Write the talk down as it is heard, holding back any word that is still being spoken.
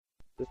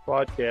This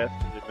podcast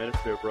is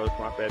administered at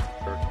Rosemont Baptist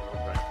Church in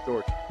North Ranch,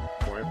 Georgia.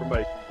 For more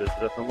information, visit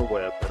us on the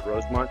web at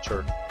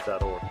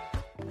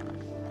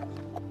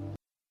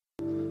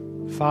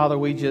rosemontchurch.org. Father,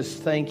 we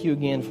just thank you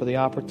again for the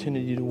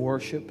opportunity to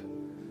worship,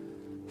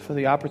 for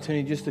the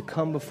opportunity just to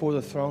come before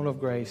the throne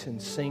of grace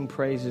and sing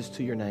praises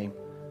to your name.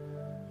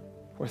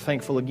 We're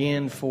thankful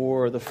again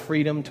for the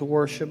freedom to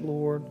worship,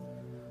 Lord,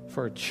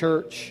 for a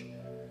church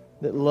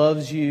that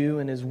loves you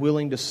and is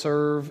willing to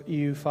serve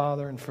you,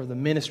 Father, and for the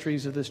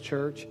ministries of this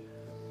church.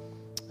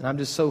 And I'm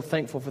just so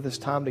thankful for this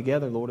time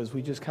together, Lord, as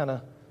we just kind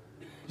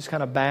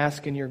of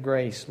bask in your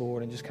grace,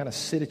 Lord, and just kind of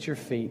sit at your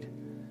feet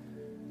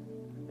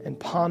and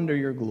ponder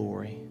your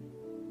glory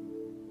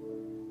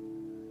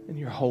and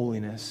your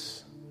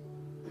holiness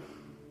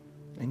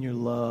and your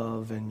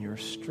love and your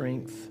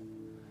strength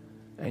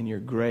and your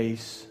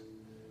grace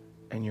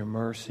and your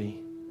mercy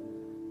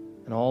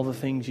and all the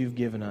things you've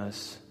given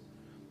us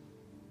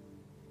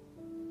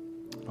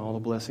and all the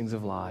blessings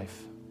of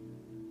life.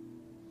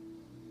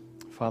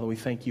 Father, we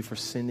thank you for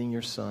sending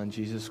your Son,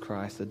 Jesus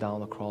Christ, to die on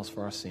the cross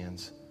for our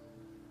sins,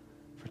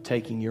 for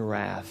taking your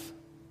wrath,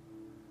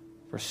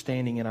 for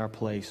standing in our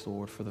place,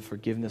 Lord, for the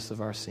forgiveness of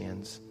our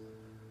sins,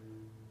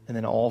 and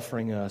then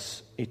offering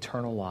us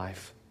eternal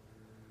life.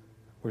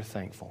 We're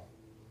thankful.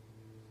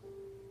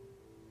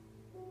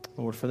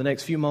 Lord, for the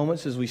next few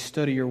moments as we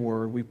study your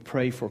word, we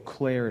pray for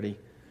clarity.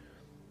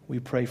 We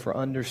pray for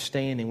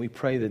understanding. We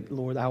pray that,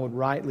 Lord, I would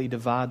rightly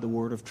divide the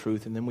word of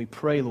truth. And then we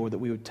pray, Lord, that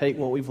we would take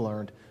what we've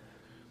learned,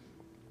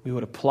 we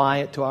would apply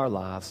it to our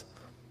lives,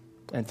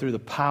 and through the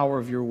power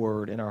of your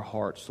word in our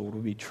hearts, Lord,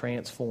 we'll be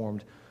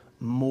transformed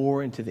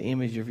more into the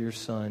image of your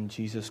Son,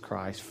 Jesus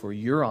Christ, for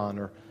your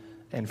honor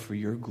and for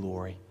your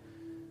glory.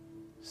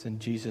 It's in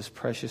Jesus'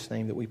 precious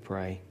name that we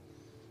pray.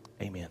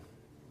 Amen.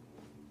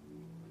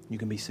 You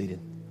can be seated.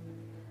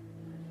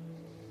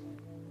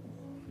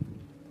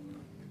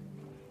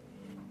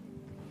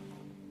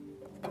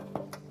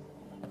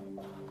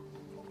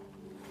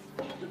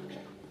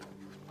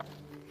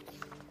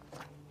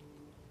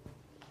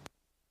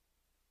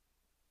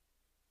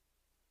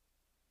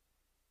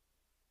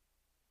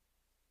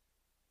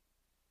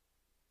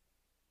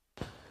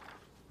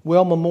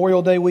 Well,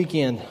 Memorial Day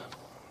weekend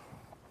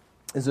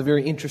is a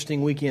very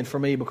interesting weekend for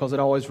me because it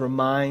always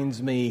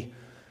reminds me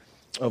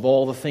of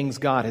all the things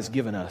God has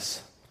given us.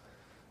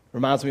 It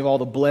reminds me of all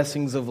the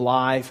blessings of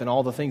life and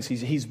all the things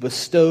He's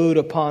bestowed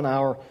upon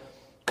our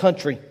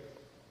country.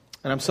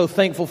 And I'm so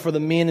thankful for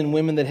the men and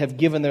women that have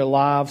given their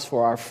lives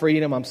for our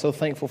freedom. I'm so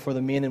thankful for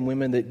the men and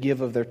women that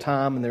give of their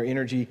time and their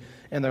energy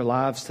and their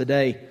lives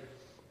today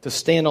to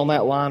stand on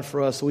that line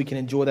for us so we can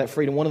enjoy that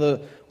freedom. One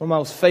of my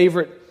most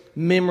favorite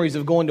memories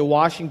of going to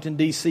Washington,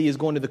 D.C. is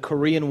going to the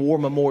Korean War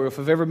Memorial. If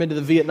you've ever been to the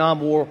Vietnam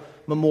War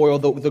Memorial,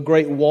 the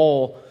Great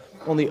Wall,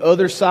 on the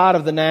other side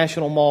of the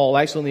National Mall,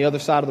 actually on the other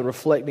side of the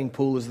reflecting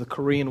pool, is the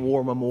Korean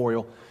War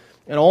Memorial.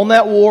 And on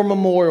that War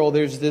Memorial,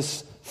 there's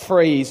this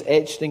phrase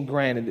etched in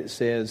granite. It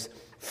says,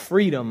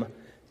 "Freedom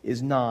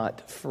is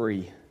not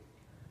free."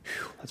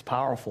 Whew, that's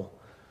powerful.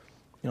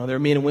 You know, there are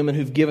men and women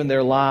who've given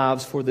their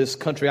lives for this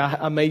country.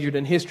 I majored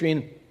in history,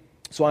 and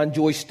so I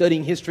enjoy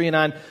studying history, and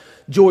I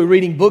enjoy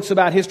reading books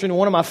about history. And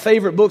one of my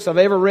favorite books I've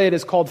ever read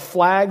is called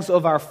Flags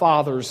of Our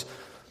Fathers.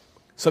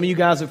 Some of you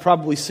guys have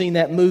probably seen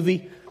that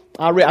movie.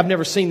 I've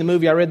never seen the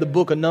movie. I read the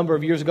book a number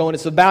of years ago, and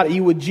it's about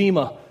Iwo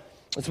Jima.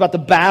 It's about the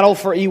battle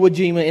for Iwo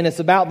Jima, and it's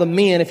about the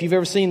men. If you've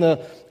ever seen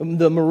the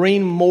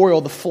Marine Memorial,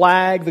 the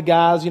flag, the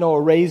guys,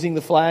 are raising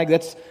the flag.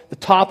 That's the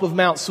top of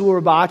Mount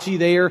Suribachi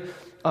there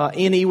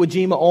in Iwo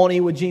Jima, on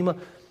Iwo Jima.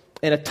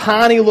 And a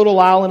tiny little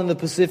island in the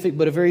Pacific,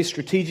 but a very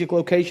strategic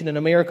location in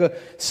America,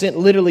 sent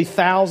literally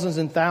thousands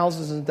and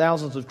thousands and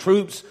thousands of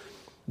troops.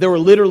 There were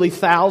literally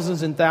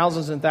thousands and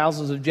thousands and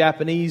thousands of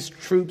Japanese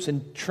troops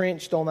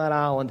entrenched on that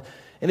island.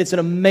 And it's an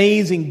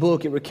amazing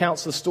book. It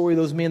recounts the story of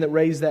those men that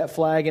raised that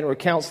flag, and it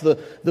recounts the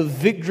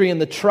victory and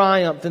the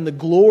triumph and the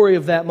glory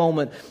of that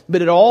moment.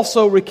 But it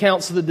also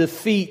recounts the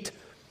defeat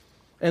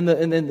and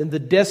the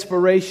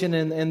desperation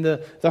and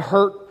the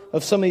hurt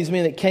of some of these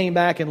men that came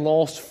back and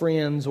lost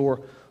friends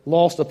or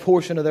lost a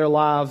portion of their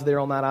lives there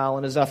on that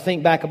island. As I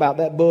think back about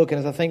that book and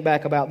as I think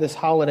back about this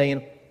holiday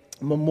and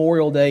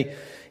Memorial Day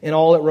and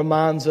all it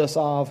reminds us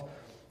of,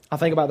 I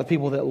think about the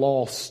people that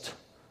lost.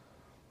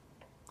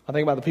 I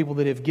think about the people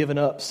that have given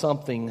up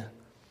something.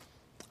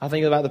 I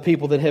think about the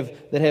people that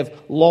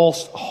have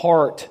lost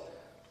heart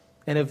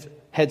and have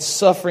had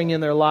suffering in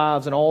their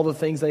lives and all the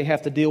things they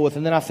have to deal with.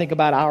 And then I think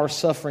about our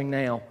suffering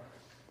now.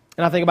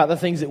 And I think about the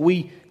things that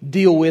we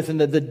deal with and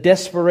the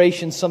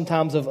desperation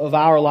sometimes of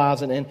our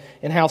lives and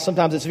how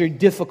sometimes it's very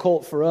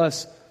difficult for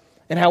us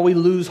and how we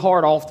lose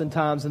heart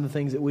oftentimes in the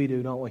things that we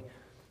do, don't we?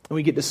 And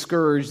we get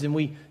discouraged and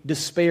we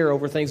despair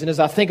over things. And as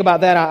I think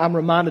about that, I'm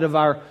reminded of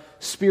our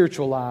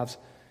spiritual lives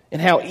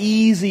and how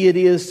easy it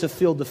is to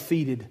feel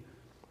defeated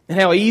and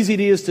how easy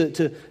it is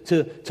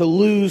to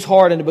lose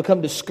heart and to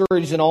become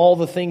discouraged in all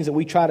the things that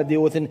we try to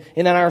deal with. And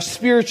in our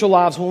spiritual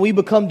lives, when we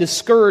become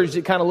discouraged,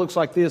 it kind of looks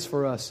like this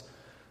for us.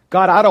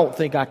 God, I don't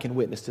think I can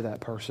witness to that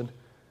person.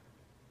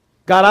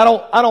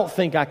 God, I don't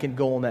think I can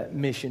go on that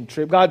mission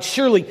trip. God,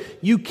 surely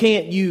you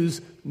can't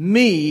use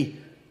me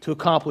to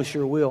accomplish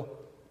your will.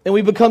 And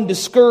we become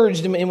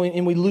discouraged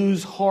and we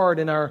lose heart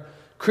in our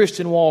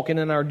Christian walk and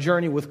in our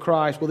journey with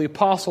Christ. Well, the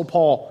Apostle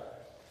Paul,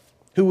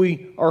 who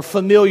we are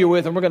familiar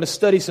with, and we're going to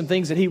study some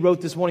things that he wrote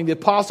this morning. The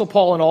Apostle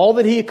Paul and all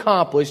that he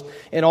accomplished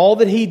and all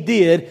that he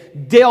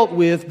did dealt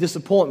with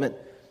disappointment.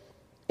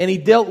 And he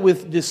dealt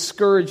with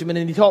discouragement.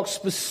 And he talks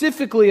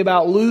specifically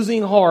about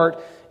losing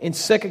heart in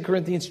 2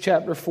 Corinthians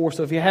chapter 4.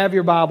 So if you have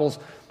your Bibles,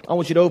 I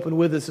want you to open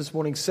with us this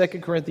morning, 2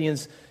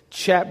 Corinthians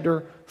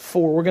chapter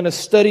 4. We're going to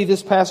study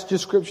this passage of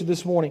Scripture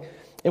this morning.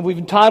 And we've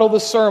entitled the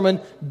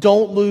sermon,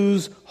 Don't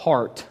Lose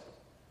Heart.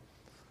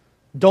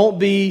 Don't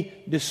be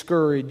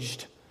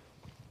discouraged.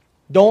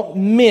 Don't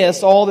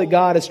miss all that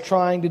God is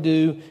trying to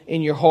do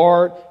in your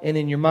heart and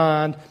in your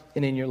mind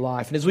and in your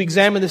life. And as we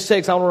examine this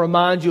text, I want to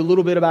remind you a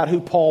little bit about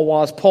who Paul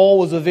was. Paul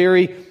was a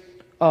very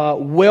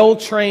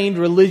well-trained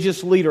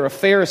religious leader, a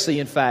Pharisee,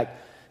 in fact.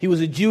 He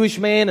was a Jewish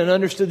man and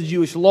understood the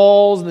Jewish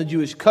laws and the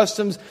Jewish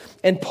customs.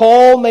 And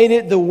Paul made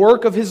it the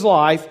work of his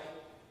life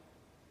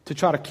to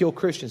try to kill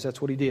Christians. That's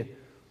what he did.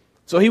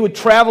 So he would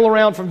travel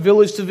around from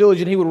village to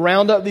village and he would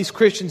round up these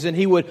Christians and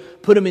he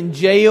would put them in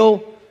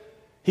jail.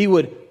 He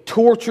would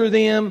torture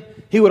them.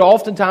 He would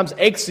oftentimes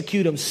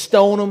execute them,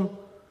 stone them.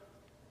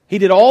 He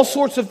did all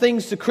sorts of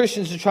things to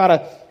Christians to try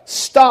to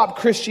stop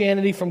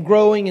Christianity from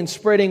growing and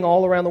spreading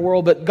all around the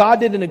world. But God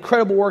did an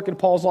incredible work in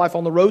Paul's life.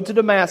 On the road to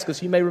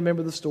Damascus, you may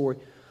remember the story.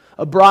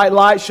 A bright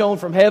light shone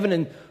from heaven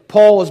and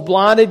Paul was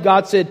blinded.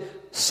 God said,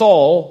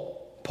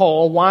 Saul,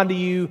 Paul, why do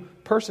you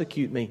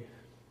persecute me?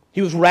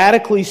 He was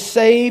radically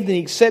saved and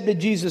he accepted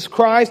Jesus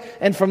Christ.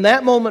 And from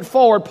that moment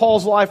forward,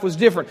 Paul's life was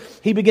different.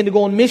 He began to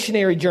go on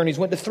missionary journeys,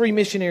 went to 3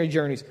 missionary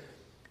journeys.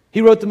 He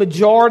wrote the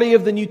majority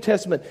of the New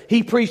Testament.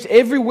 He preached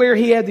everywhere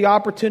he had the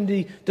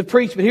opportunity to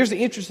preach. But here's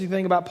the interesting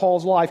thing about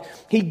Paul's life.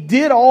 He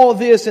did all of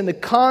this in the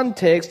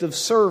context of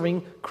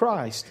serving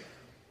Christ.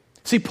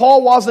 See,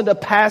 Paul wasn't a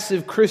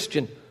passive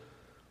Christian.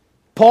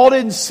 Paul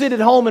didn't sit at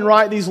home and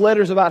write these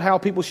letters about how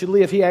people should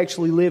live. He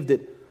actually lived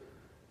it.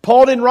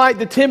 Paul didn't write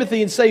to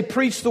Timothy and say,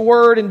 preach the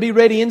word and be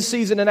ready in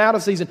season and out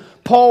of season.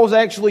 Paul was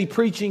actually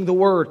preaching the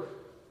word.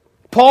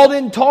 Paul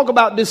didn't talk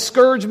about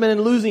discouragement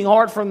and losing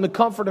heart from the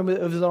comfort of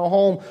his own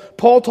home.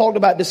 Paul talked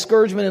about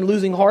discouragement and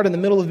losing heart in the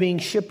middle of being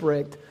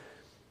shipwrecked,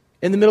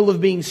 in the middle of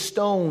being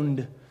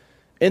stoned,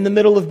 in the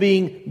middle of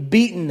being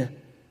beaten,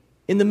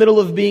 in the middle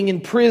of being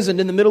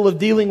imprisoned, in the middle of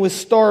dealing with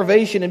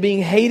starvation and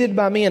being hated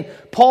by men.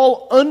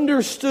 Paul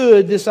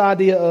understood this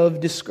idea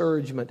of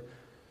discouragement.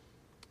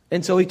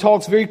 And so he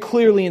talks very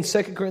clearly in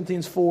 2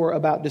 Corinthians 4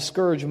 about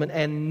discouragement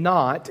and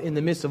not, in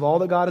the midst of all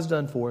that God has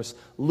done for us,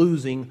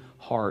 losing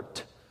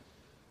heart.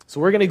 So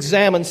we're going to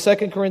examine 2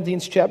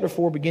 Corinthians chapter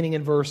 4 beginning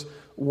in verse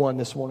 1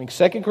 this morning.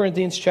 2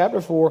 Corinthians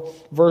chapter 4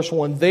 verse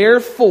 1.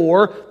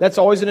 Therefore, that's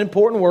always an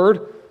important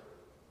word.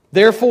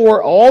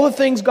 Therefore, all the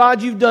things,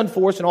 God, you've done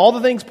for us and all the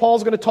things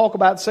Paul's going to talk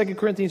about in 2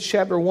 Corinthians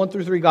chapter 1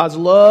 through 3, God's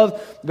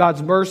love,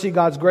 God's mercy,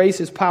 God's grace,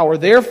 His power.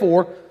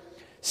 Therefore,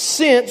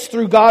 since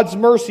through God's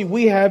mercy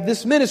we have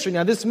this ministry.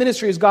 Now this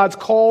ministry is God's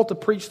call to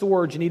preach the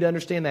word. You need to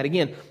understand that.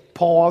 Again,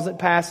 Paul wasn't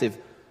passive.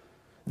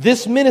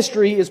 This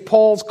ministry is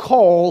Paul's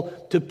call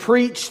to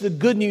preach the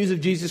good news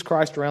of Jesus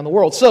Christ around the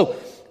world. So,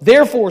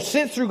 therefore,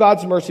 since through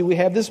God's mercy we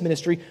have this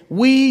ministry,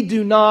 we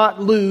do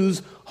not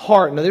lose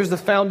heart. Now there's the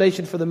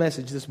foundation for the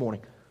message this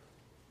morning.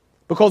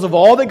 Because of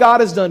all that God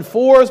has done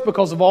for us,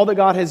 because of all that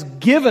God has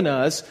given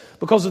us,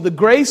 because of the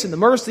grace and the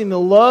mercy and the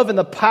love and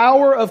the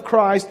power of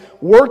Christ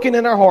working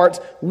in our hearts,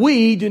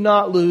 we do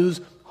not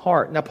lose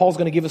heart. Now Paul's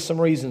going to give us some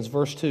reasons.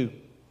 Verse 2.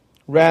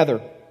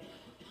 Rather,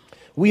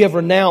 we have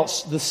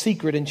renounced the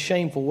secret and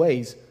shameful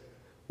ways.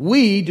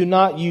 We do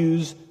not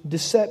use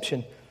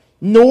deception,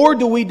 nor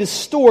do we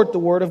distort the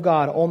word of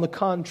God. On the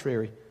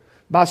contrary,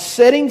 by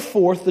setting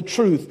forth the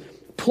truth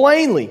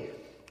plainly,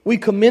 we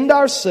commend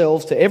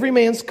ourselves to every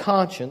man's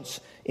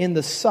conscience in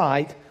the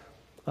sight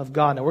of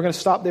God. Now we're going to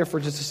stop there for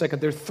just a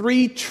second. There are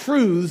 3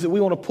 truths that we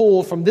want to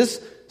pull from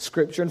this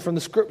scripture and from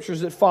the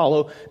scriptures that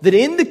follow that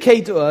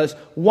indicate to us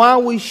why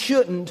we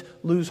shouldn't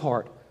lose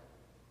heart.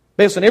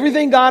 Based on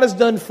everything God has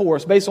done for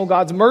us, based on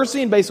God's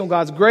mercy and based on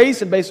God's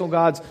grace and based on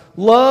God's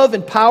love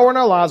and power in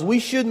our lives, we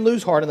shouldn't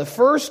lose heart. And the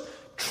first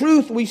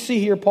truth we see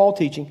here Paul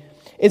teaching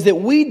is that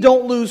we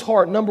don't lose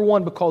heart, number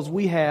one, because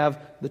we have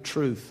the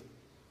truth.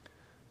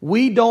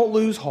 We don't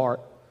lose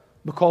heart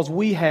because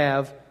we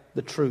have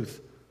the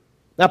truth.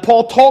 Now,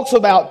 Paul talks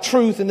about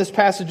truth in this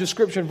passage of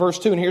Scripture in verse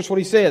 2, and here's what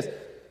he says.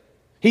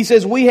 He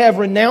says, we have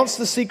renounced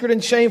the secret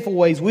and shameful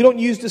ways. We don't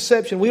use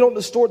deception. We don't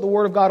distort the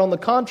Word of God. On the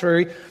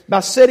contrary,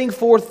 by setting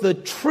forth the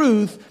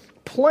truth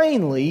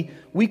plainly,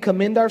 we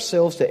commend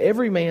ourselves to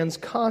every man's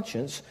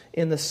conscience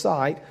in the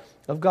sight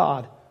of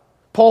God.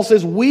 Paul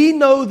says, we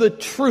know the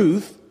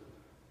truth,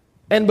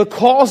 and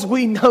because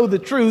we know the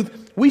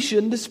truth, we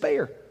shouldn't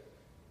despair.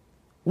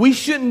 We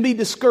shouldn't be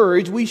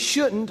discouraged. We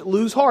shouldn't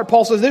lose heart.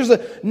 Paul says there's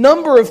a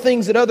number of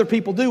things that other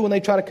people do when they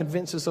try to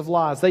convince us of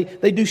lies. They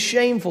do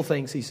shameful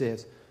things, he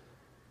says.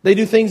 They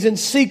do things in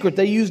secret.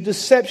 They use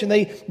deception.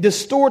 They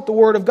distort the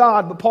Word of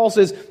God. But Paul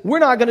says, we're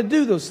not going to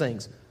do those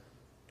things.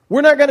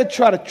 We're not going to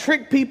try to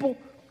trick people.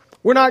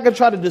 We're not going to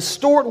try to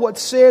distort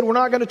what's said. We're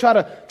not going to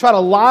try to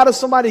lie to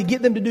somebody to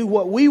get them to do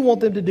what we want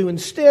them to do.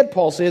 Instead,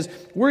 Paul says,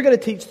 we're going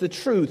to teach the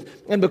truth.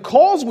 And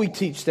because we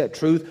teach that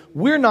truth,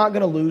 we're not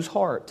going to lose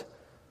heart.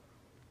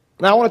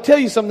 Now, I want to tell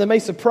you something that may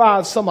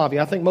surprise some of you.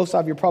 I think most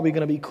of you are probably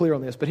going to be clear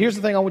on this. But here's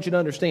the thing I want you to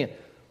understand.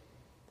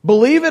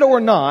 Believe it or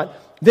not,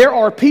 there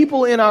are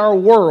people in our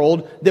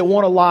world that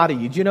want to lie to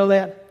you. Do you know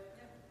that?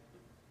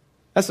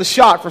 That's a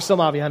shock for some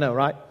of you, I know,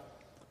 right?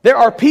 There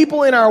are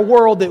people in our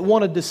world that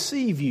want to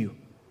deceive you.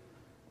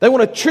 They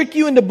want to trick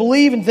you into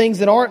believing things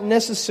that aren't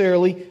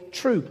necessarily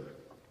true.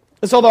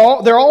 And so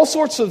there are all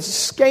sorts of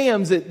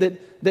scams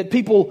that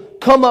people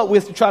come up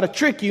with to try to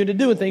trick you into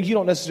doing things you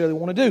don't necessarily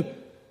want to do.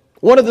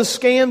 One of the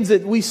scams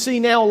that we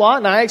see now a lot,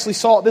 and I actually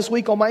saw it this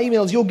week on my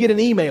emails, you'll get an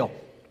email.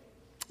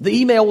 The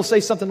email will say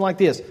something like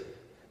this.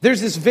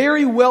 There's this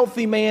very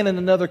wealthy man in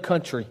another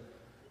country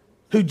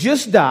who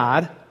just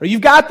died, or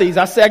you've got these,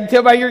 I can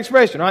tell by your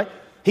expression, right?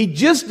 He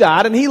just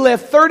died and he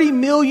left $30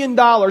 million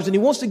and he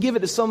wants to give it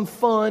to some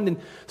fund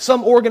and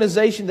some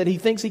organization that he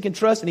thinks he can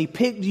trust, and he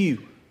picked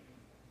you.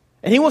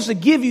 And he wants to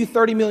give you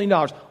 $30 million.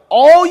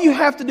 All you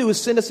have to do is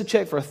send us a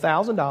check for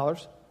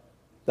 $1,000.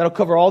 That'll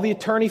cover all the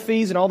attorney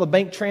fees and all the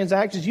bank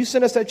transactions. You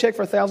send us that check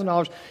for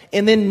 $1,000,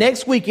 and then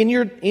next week in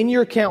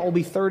your account will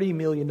be $30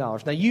 million. Now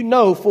you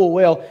know full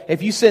well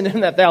if you send in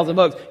that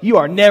 $1,000, you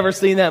are never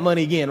seeing that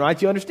money again,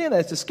 right? You understand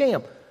that it's a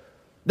scam.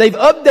 They've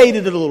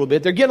updated it a little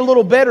bit. They're getting a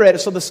little better at it.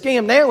 So the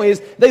scam now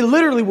is they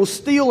literally will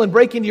steal and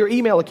break into your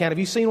email account. Have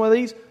you seen one of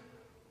these?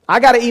 I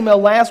got an email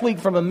last week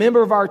from a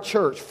member of our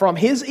church from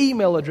his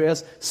email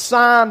address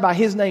signed by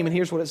his name, and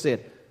here's what it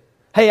said.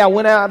 Hey, I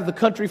went out of the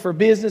country for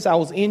business. I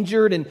was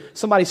injured and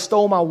somebody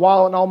stole my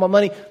wallet and all my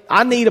money.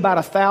 I need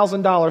about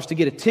 $1,000 to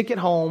get a ticket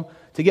home,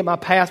 to get my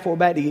passport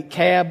back, to get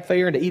cab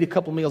fare, and to eat a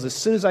couple meals. As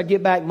soon as I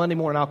get back Monday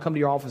morning, I'll come to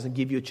your office and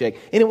give you a check.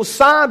 And it was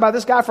signed by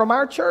this guy from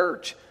our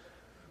church.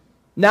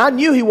 Now, I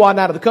knew he wasn't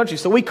out of the country,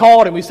 so we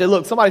called him. We said,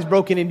 look, somebody's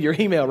broken into your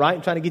email, right,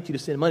 and trying to get you to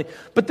send money.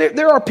 But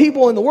there are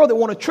people in the world that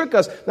want to trick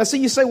us. Now, see,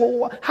 you say,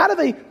 well, how do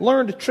they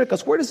learn to trick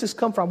us? Where does this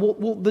come from?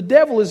 Well, the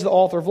devil is the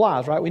author of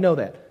lies, right? We know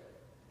that.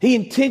 He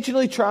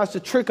intentionally tries to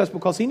trick us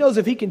because he knows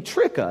if he can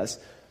trick us,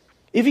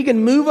 if he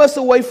can move us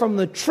away from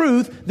the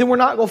truth, then we're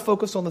not going to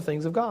focus on the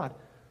things of God.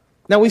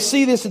 Now, we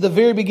see this at the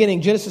very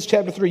beginning, Genesis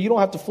chapter 3. You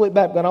don't have to flip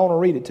back, but I want to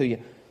read it to you.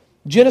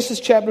 Genesis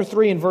chapter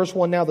 3 and verse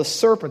 1. Now, the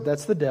serpent,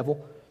 that's the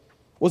devil,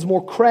 was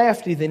more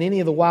crafty than any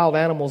of the wild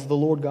animals the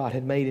Lord God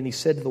had made. And he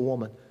said to the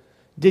woman,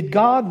 did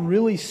God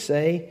really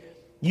say,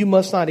 you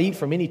must not eat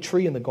from any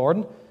tree in the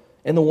garden?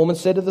 And the woman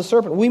said to the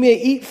serpent, we may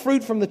eat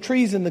fruit from the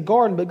trees in the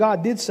garden, but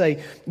God did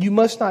say, you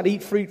must not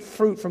eat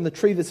fruit from the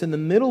tree that's in the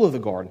middle of the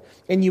garden,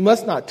 and you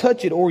must not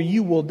touch it or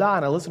you will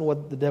die. Now listen to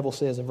what the devil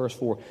says in verse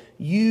 4.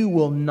 You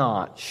will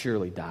not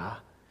surely die.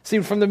 See,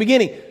 from the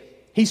beginning,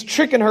 he's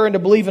tricking her into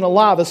believing a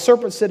lie. The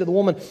serpent said to the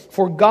woman,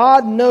 for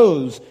God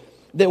knows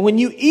that when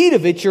you eat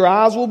of it, your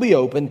eyes will be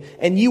opened,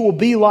 and you will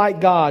be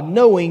like God,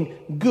 knowing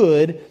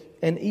good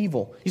and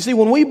evil. You see,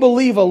 when we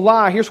believe a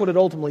lie, here's what it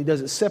ultimately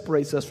does. It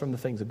separates us from the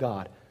things of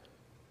God.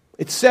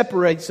 It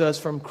separates us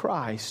from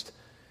Christ.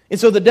 And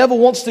so the devil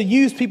wants to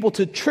use people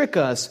to trick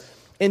us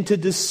and to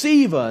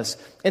deceive us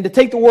and to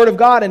take the Word of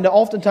God and to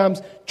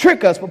oftentimes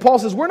trick us. But Paul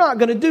says we're not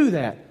going to do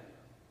that.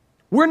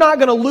 We're not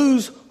going to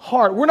lose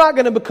heart. We're not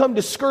going to become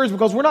discouraged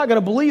because we're not going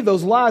to believe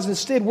those lies.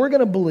 Instead, we're going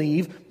to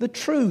believe the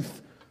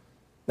truth.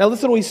 Now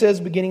listen to what he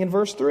says beginning in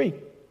verse 3.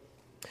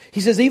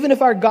 He says, even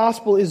if our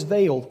gospel is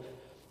veiled,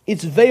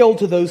 it's veiled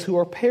to those who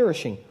are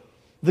perishing.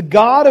 The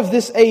God of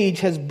this age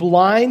has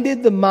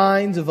blinded the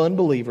minds of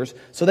unbelievers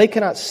so they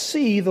cannot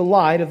see the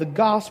light of the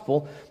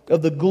gospel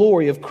of the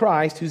glory of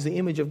Christ, who's the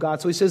image of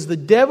God. So he says the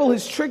devil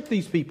has tricked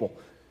these people.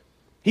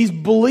 He's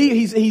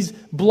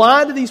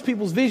blinded these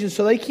people's vision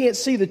so they can't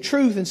see the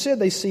truth. Instead,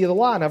 they see the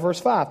lie. Now, verse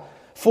 5.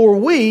 For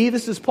we,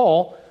 this is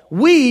Paul,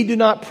 we do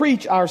not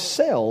preach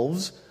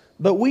ourselves,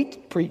 but we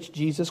preach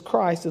Jesus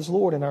Christ as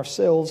Lord and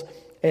ourselves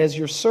as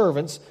your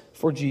servants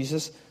for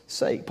Jesus'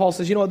 sake. Paul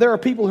says, there are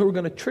people who are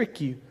going to trick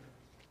you.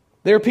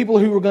 There are people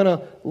who are going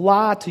to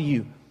lie to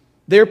you.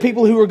 There are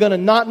people who are going to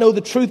not know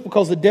the truth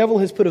because the devil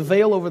has put a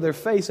veil over their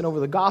face and over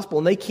the gospel,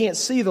 and they can't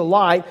see the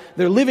light.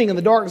 They're living in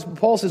the darkness. But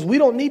Paul says we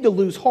don't need to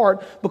lose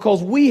heart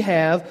because we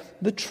have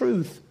the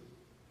truth.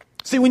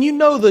 See, when you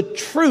know the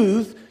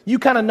truth, you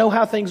kind of know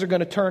how things are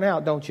going to turn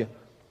out, don't you?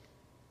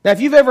 Now,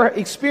 if you've ever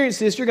experienced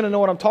this, you're going to know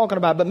what I'm talking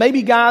about. But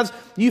maybe, guys,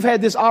 you've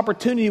had this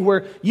opportunity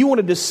where you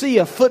wanted to see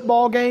a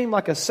football game,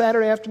 like a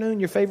Saturday afternoon,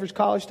 your favorite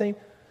college team.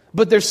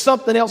 But there's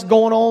something else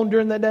going on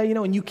during that day,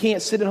 and you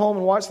can't sit at home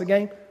and watch the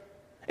game.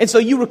 And so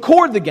you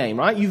record the game,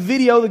 right? You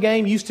video the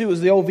game. Used to, it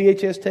was the old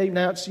VHS tape.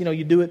 Now it's,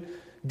 you do it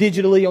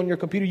digitally on your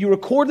computer. You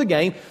record the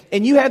game,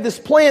 and you have this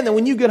plan that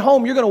when you get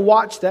home, you're going to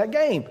watch that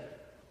game.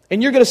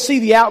 And you're going to see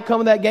the outcome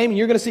of that game, and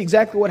you're going to see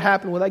exactly what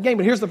happened with that game.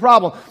 But here's the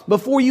problem.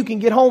 Before you can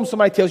get home,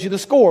 somebody tells you the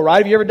score, right?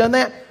 Have you ever done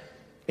that?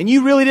 And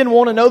you really didn't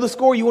want to know the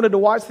score. You wanted to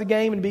watch the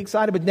game and be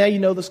excited, but now you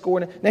know the score.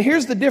 Now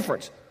here's the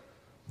difference.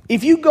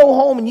 If you go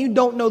home and you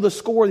don't know the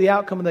score or the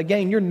outcome of the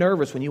game, you're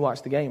nervous when you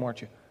watch the game,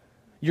 aren't you?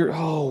 You're,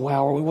 oh,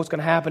 wow, what's going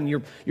to happen?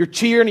 You're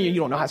cheering, and you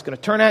don't know how it's going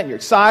to turn out, and you're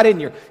excited,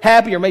 and you're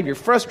happy, or maybe you're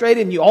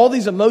frustrated, and all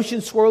these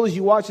emotions swirl as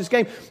you watch this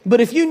game.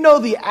 But if you know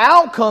the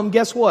outcome,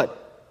 guess what?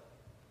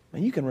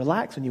 Man, you can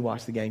relax when you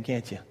watch the game,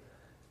 can't you?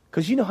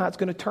 Because you know how it's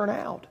going to turn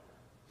out.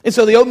 And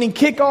so the opening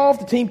kickoff,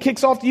 the team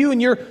kicks off to you, and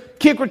your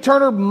kick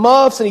returner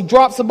muffs, and he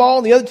drops the ball,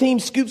 and the other team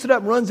scoops it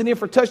up and runs it in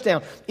for a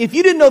touchdown. If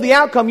you didn't know the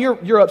outcome,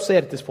 you're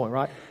upset at this point,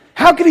 right?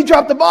 How could he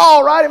drop the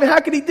ball, right? I mean, how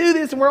could he do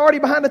this? And we're already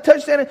behind the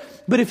touchdown.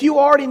 But if you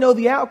already know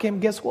the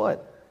outcome, guess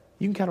what?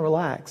 You can kind of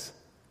relax.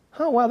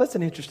 Oh, wow, that's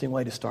an interesting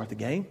way to start the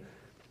game.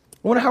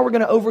 I wonder how we're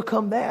going to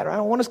overcome that. Or I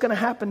don't know what's going to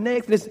happen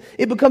next.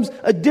 It becomes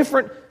a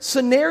different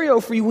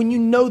scenario for you when you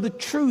know the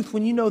truth,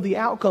 when you know the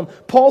outcome.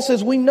 Paul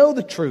says we know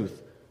the truth.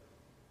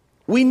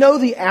 We know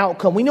the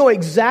outcome. We know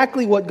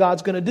exactly what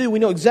God's going to do. We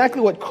know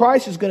exactly what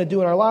Christ is going to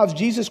do in our lives.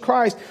 Jesus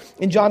Christ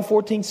in John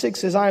 14:6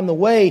 says, I am the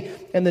way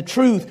and the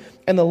truth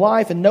and the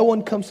life, and no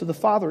one comes to the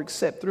Father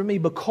except through me.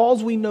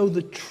 Because we know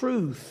the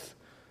truth,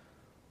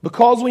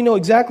 because we know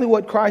exactly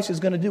what Christ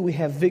is going to do, we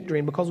have victory.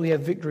 And because we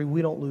have victory,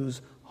 we don't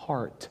lose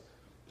heart.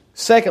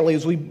 Secondly,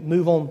 as we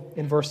move on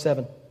in verse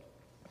 7,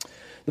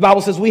 the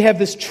Bible says we have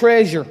this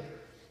treasure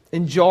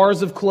in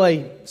jars of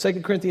clay.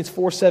 2 Corinthians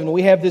 4:7.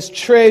 We have this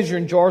treasure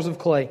in jars of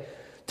clay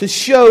to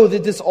show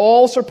that this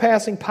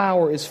all-surpassing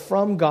power is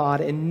from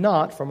God and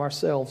not from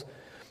ourselves.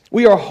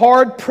 We are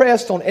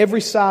hard-pressed on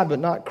every side but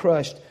not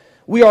crushed.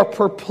 We are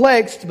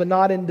perplexed but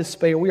not in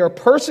despair. We are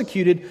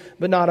persecuted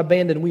but not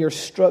abandoned. We are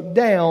struck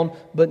down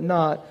but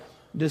not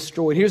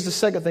destroyed. Here's the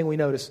second thing we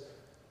notice.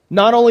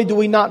 Not only do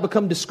we not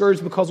become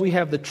discouraged because we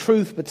have the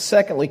truth, but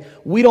secondly,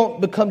 we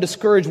don't become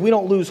discouraged, we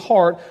don't lose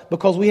heart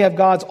because we have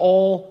God's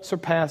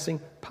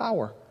all-surpassing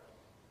power.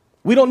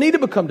 We don't need to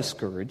become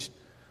discouraged.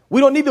 We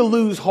don't need to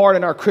lose heart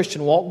in our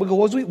Christian walk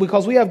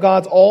because we have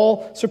God's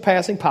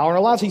all-surpassing power in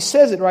our lives. He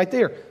says it right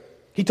there.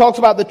 He talks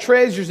about the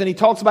treasures, and he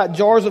talks about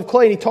jars of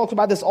clay, and he talks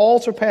about this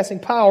all-surpassing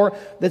power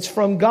that's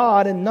from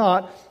God and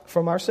not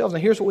from ourselves.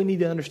 Now here's what we need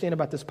to understand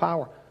about this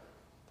power.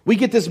 We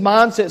get this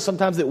mindset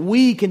sometimes that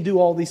we can do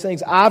all these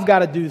things. I've got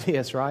to do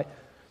this, right?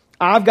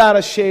 I've got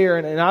to share,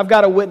 and I've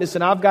got to witness,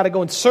 and I've got to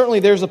go. And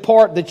certainly there's a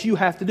part that you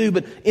have to do.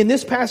 But in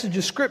this passage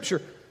of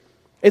Scripture,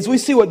 as we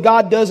see what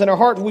God does in our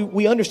heart,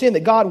 we understand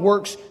that God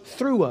works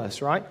through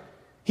us, right?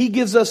 He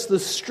gives us the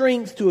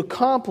strength to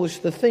accomplish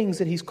the things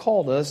that He's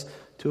called us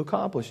to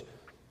accomplish.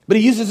 But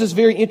He uses this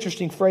very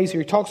interesting phrase here.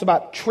 He talks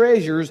about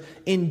treasures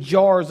in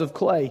jars of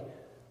clay.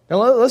 Now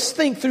let's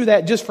think through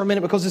that just for a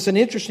minute, because it's an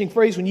interesting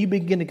phrase when you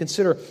begin to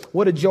consider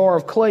what a jar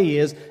of clay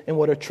is and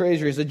what a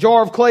treasure is. A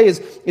jar of clay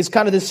is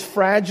kind of this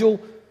fragile,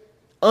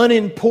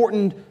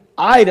 unimportant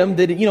item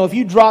that, if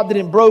you dropped it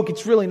and broke,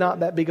 it's really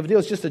not that big of a deal.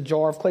 It's just a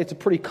jar of clay. It's a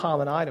pretty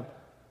common item.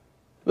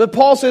 But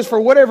Paul says for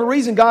whatever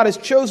reason, God has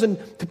chosen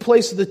to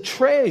place the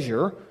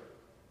treasure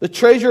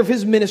of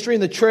His ministry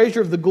and the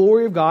treasure of the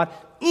glory of God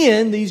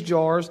in these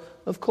jars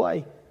of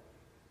clay.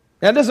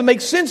 Now, it doesn't make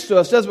sense to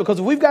us, does it? Because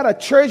if we've got a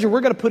treasure, we're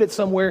going to put it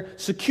somewhere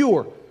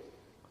secure.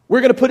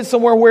 We're going to put it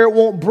somewhere where it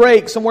won't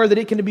break, somewhere that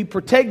it can be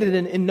protected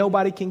and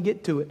nobody can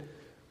get to it.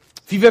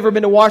 If you've ever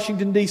been to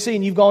Washington, D.C.,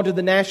 and you've gone to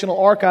the National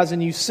Archives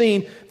and you've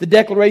seen the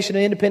Declaration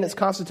of Independence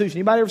Constitution.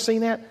 Anybody ever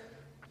seen that?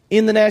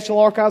 In the National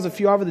Archives, if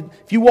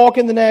you walk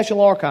in the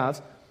National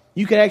Archives,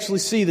 you can actually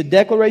see the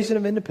Declaration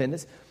of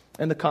Independence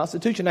and the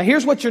Constitution. Now,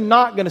 here's what you're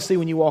not going to see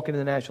when you walk into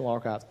the National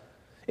Archives.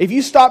 If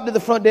you stopped at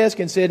the front desk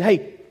and said,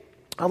 hey,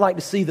 I'd like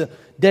to see the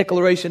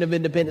Declaration of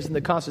Independence and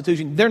the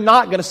Constitution, they're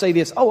not going to say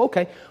this, oh,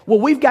 okay, well,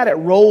 we've got it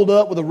rolled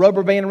up with a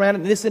rubber band around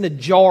it, and it's in a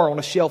jar on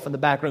a shelf in the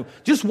back room.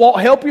 Just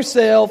help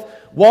yourself,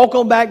 walk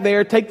on back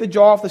there, take the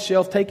jar off the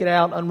shelf, take it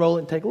out, unroll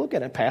it, and take a look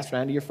at it, pass it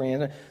around to your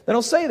friend. They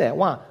don't say that.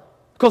 Why?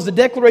 Because the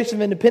Declaration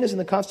of Independence and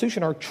the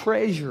Constitution are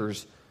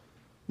treasures.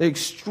 They're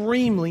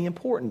extremely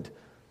important.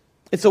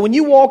 And so when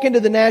you walk into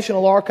the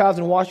National Archives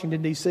in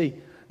Washington, D.C.,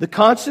 the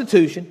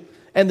Constitution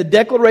and the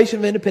Declaration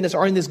of Independence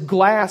are in this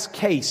glass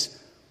case.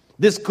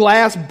 This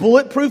glass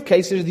bulletproof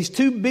case. There's these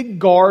two big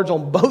guards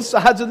on both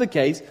sides of the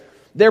case.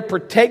 They're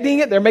protecting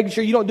it. They're making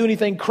sure you don't do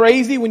anything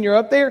crazy when you're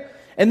up there.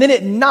 And then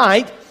at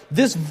night,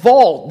 this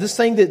vault, this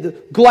thing, the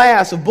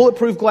glass, of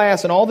bulletproof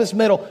glass and all this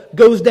metal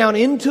goes down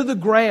into the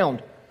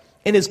ground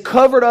and is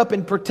covered up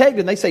and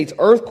protected. And they say it's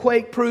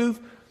earthquake proof.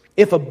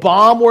 If a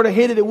bomb were to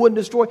hit it, it wouldn't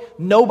destroy.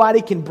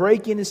 Nobody can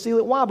break in and steal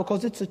it. Why?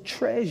 Because it's a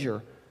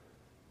treasure.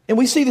 And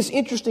we see this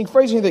interesting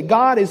phrase here that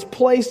God has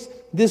placed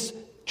this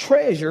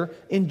treasure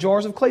in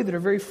jars of clay that are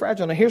very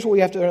fragile. Now here's what we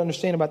have to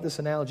understand about this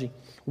analogy.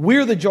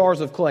 We're the jars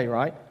of clay,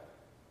 right?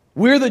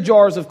 We're the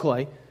jars of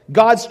clay.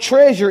 God's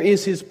treasure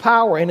is His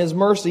power and His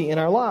mercy in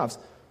our lives.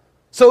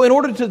 So in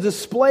order to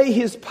display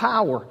His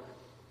power,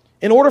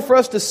 in order for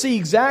us to see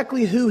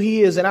exactly who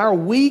He is in our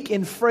weak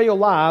and frail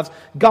lives,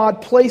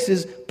 God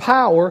places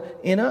power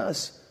in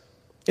us.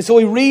 And so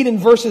we read in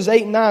verses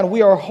 8 and 9,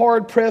 we are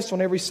hard pressed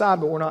on every side,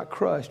 but we're not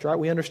crushed, right?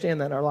 We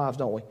understand that in our lives,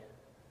 don't we?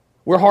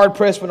 We're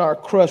hard-pressed but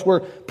not crushed.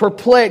 We're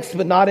perplexed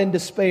but not in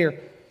despair.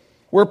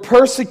 We're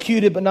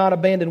persecuted but not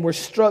abandoned. We're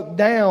struck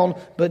down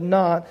but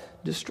not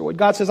destroyed.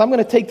 God says, I'm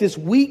going to take this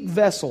weak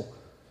vessel.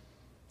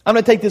 I'm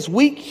going to take this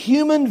weak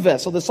human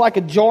vessel that's like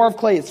a jar of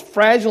clay. It's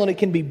fragile and it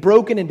can be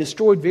broken and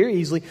destroyed very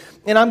easily.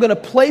 And I'm going to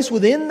place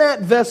within that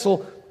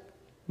vessel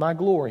my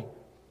glory.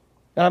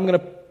 And I'm going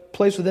to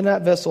place within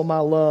that vessel my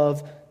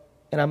love.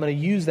 And I'm going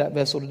to use that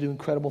vessel to do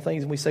incredible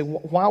things. And we say,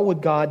 why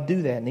would God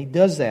do that? And He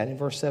does that in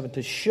verse 7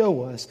 to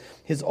show us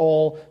His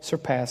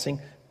all-surpassing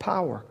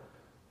power.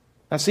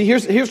 Now see,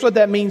 here's what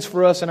that means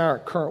for us in our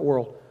current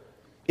world.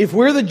 If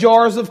we're the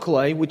jars of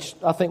clay, which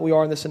I think we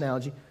are in this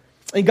analogy,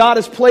 and God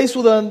has placed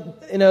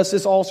in us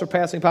this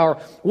all-surpassing power,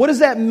 what does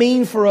that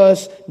mean for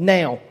us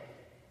now?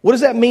 What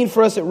does that mean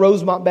for us at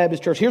Rosemont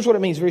Baptist Church? Here's what it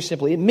means very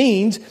simply. It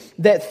means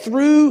that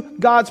through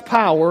God's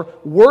power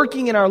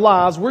working in our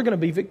lives, we're going to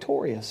be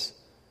victorious.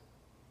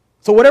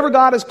 So whatever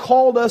God has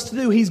called us to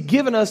do, He's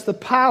given us the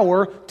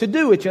power to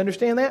do it. You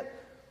understand that?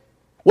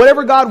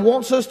 Whatever God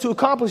wants us to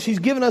accomplish, He's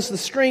given us the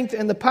strength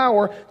and the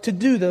power to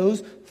do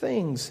those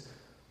things.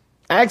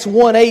 Acts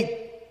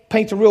 1:8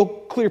 paints a real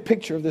clear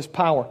picture of this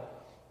power.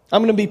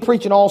 I'm going to be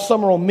preaching all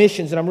summer on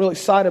missions, and I'm really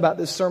excited about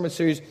this sermon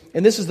series.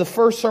 And this is the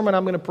first sermon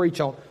I'm going to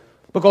preach on,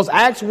 because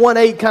Acts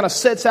 1:8 kind of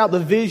sets out the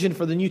vision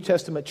for the New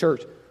Testament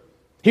church.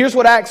 Here's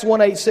what Acts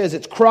 1:8 says.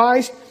 It's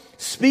Christ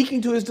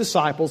speaking to His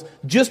disciples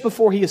just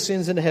before He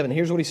ascends into heaven.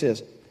 Here's what He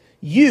says.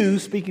 You,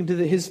 speaking to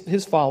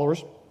His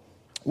followers,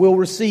 will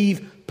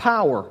receive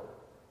power.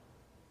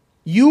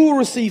 You will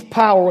receive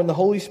power when the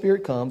Holy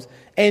Spirit comes,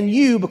 and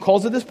you,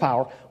 because of this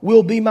power,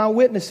 will be my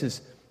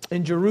witnesses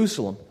in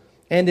Jerusalem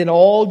and in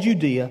all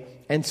Judea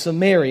and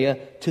Samaria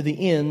to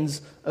the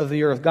ends of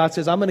the earth. God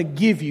says, I'm going to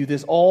give you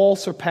this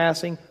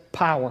all-surpassing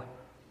power.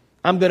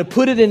 I'm going to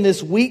put it in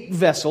this weak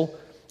vessel.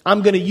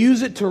 I'm going to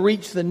use it to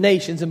reach the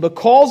nations. And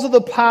because of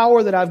the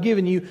power that I've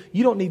given you,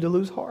 you don't need to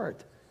lose heart.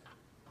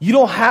 You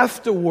don't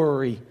have to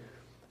worry.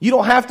 You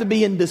don't have to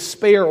be in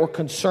despair or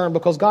concern,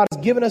 because God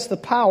has given us the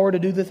power to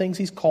do the things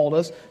He's called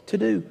us to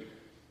do.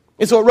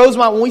 And so at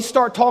Rosemont, when we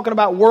start talking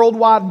about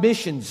worldwide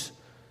missions,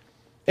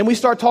 and we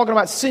start talking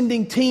about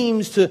sending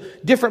teams to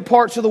different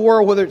parts of the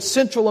world, whether it's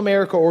Central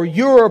America or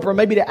Europe or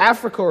maybe to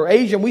Africa or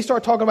Asia, and we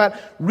start talking about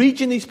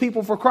reaching these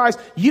people for Christ,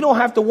 you don't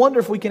have to wonder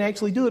if we can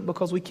actually do it,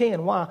 because we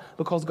can. Why?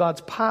 Because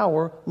God's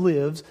power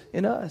lives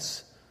in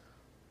us.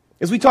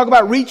 As we talk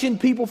about reaching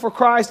people for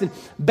Christ and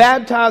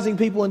baptizing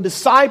people and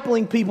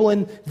discipling people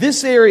in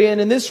this area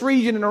and in this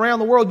region and around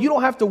the world, you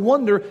don't have to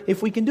wonder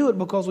if we can do it,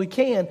 because we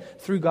can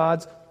through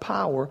God's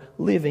power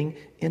living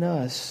in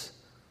us.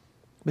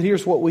 But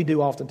here's what we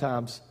do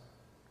oftentimes.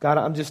 God,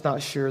 I'm just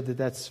not sure that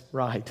that's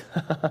right.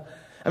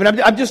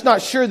 I'm just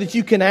not sure that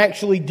you can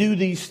actually do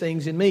these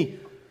things in me.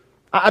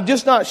 I'm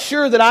just not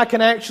sure that I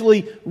can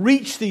actually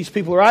reach these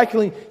people, or I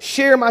can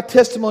share my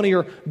testimony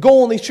or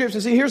go on these trips.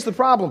 And see, here's the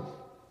problem.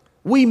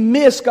 We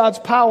miss God's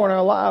power in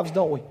our lives,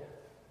 don't we?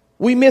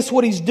 We miss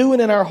what He's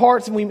doing in our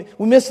hearts, and we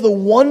miss the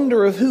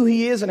wonder of who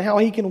He is and how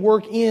He can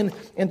work in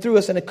and through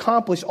us and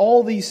accomplish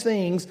all these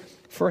things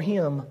for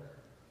Him.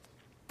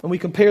 And we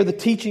compare the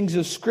teachings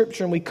of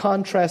Scripture and we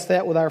contrast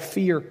that with our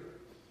fear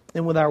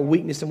and with our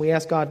weakness, and we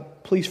ask God,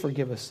 please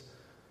forgive us.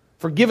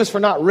 Forgive us for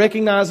not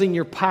recognizing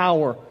Your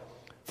power.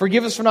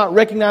 Forgive us for not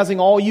recognizing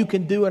all You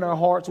can do in our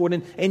hearts,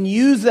 Lord, and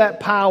use that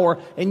power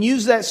and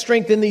use that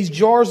strength in these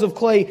jars of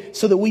clay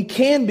so that we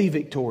can be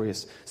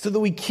victorious, so that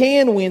we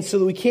can win, so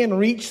that we can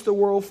reach the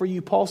world for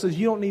You. Paul says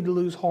you don't need to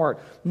lose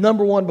heart.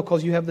 Number one,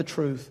 because you have the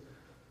truth.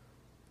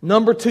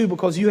 Number two,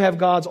 because you have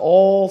God's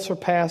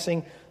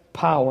all-surpassing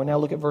power. Now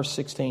look at verse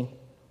 16.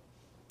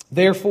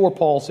 Therefore,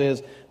 Paul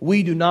says,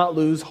 we do not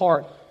lose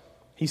heart.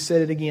 He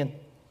said it again.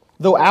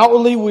 Though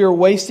outwardly we are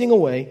wasting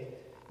away,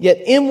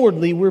 yet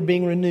inwardly we're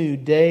being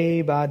renewed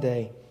day by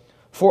day.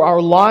 For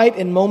our light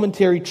and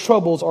momentary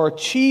troubles are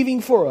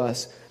achieving for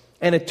us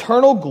an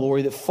eternal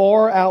glory that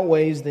far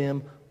outweighs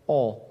them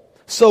all.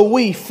 So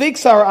we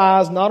fix our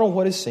eyes not on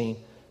what is seen,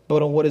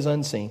 but on what is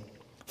unseen.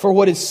 For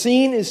what is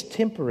seen is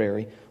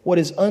temporary, what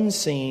is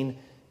unseen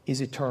is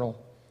eternal.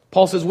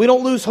 Paul says we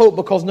don't lose hope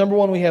because, number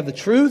one, we have the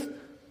truth.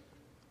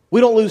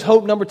 We don't lose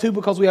hope, number two,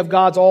 because we have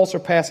God's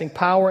all-surpassing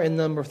power. And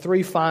number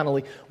three,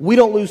 finally, we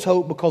don't lose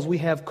hope because we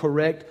have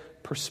correct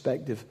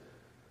perspective.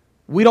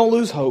 We don't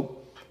lose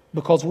hope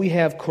because we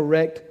have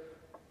correct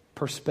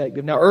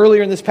perspective. Now,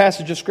 earlier in this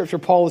passage of Scripture,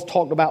 Paul has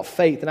talked about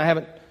faith, and I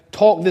haven't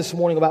talked this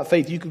morning about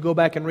faith. You could go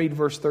back and read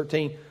verse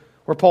 13,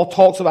 where Paul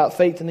talks about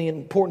faith and the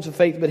importance of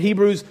faith. But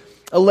Hebrews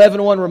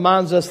 11:1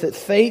 reminds us that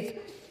faith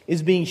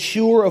is being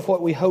sure of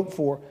what we hope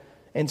for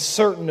and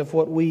certain of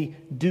what we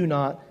do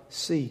not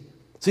see.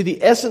 See,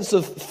 the essence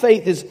of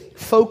faith is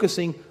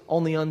focusing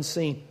on the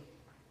unseen.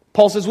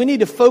 Paul says we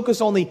need to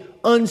focus on the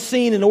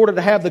unseen in order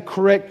to have the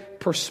correct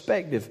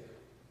perspective.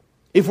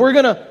 If we're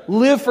going to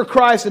live for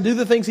Christ and do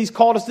the things He's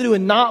called us to do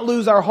and not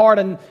lose our heart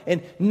and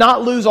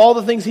not lose all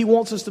the things He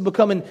wants us to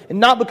become and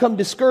not become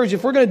discouraged,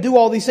 if we're going to do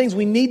all these things,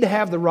 we need to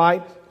have the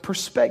right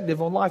perspective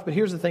on life. But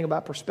here's the thing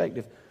about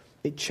perspective.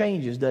 It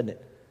changes, doesn't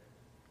it?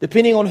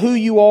 Depending on who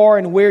you are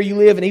and where you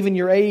live and even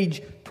your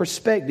age,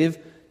 perspective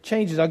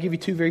changes. I'll give you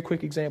two very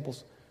quick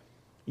examples.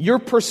 Your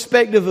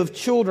perspective of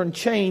children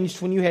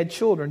changed when you had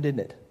children, didn't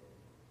it?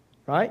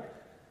 Right?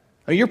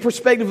 Now, your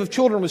perspective of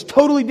children was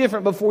totally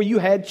different before you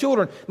had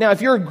children. Now,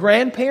 if you're a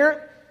grandparent,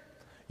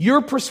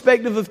 your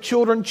perspective of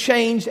children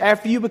changed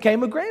after you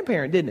became a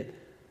grandparent, didn't it?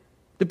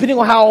 Depending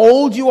on how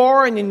old you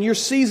are and in your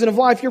season of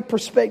life, your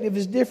perspective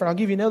is different. I'll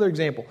give you another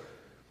example.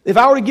 If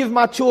I were to give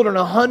my children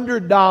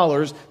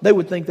 $100, they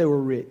would think they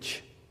were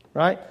rich,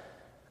 right?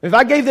 If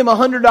I gave them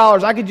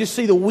 $100, I could just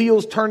see the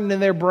wheels turning in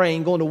their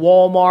brain, going to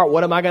Walmart.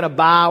 What am I going to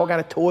buy? What kind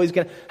of toys?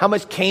 How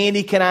much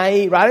candy can I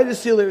eat? Right? I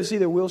just see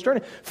their wheels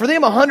turning. For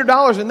them,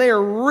 $100 and they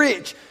are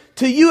rich.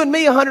 To you and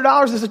me,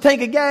 $100 is a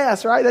tank of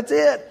gas, right? That's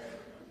it.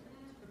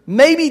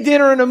 Maybe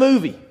dinner and a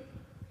movie.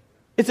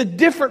 It's a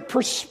different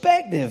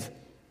perspective.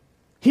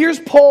 Here's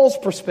Paul's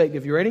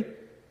perspective. You ready?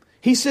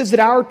 He says that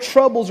our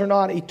troubles are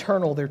not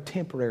eternal, they're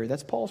temporary.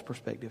 That's Paul's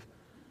perspective.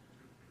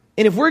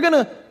 And if we're going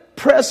to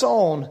press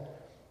on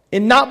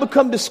and not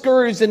become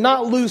discouraged and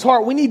not lose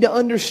heart, we need to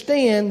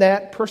understand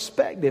that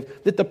perspective.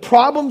 That the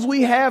problems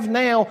we have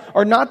now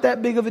are not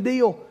that big of a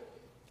deal.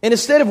 And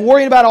instead of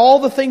worrying about all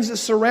the things that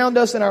surround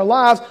us in our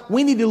lives,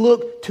 we need to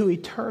look to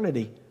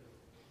eternity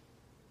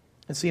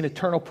and see an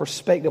eternal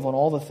perspective on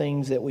all the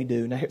things that we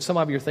do. Now, some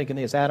of you are thinking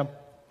this, Adam,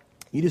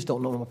 you just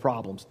don't know my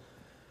problems.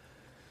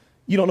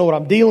 You don't know what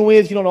I'm dealing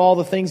with. You don't know all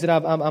the things that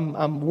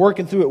I'm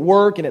working through at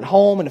work and at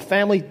home and at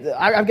family.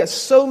 I've got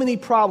so many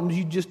problems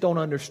you just don't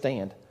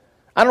understand.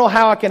 I don't know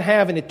how I can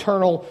have an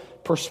eternal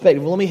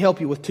perspective. Well, let me help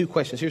you with two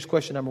questions. Here's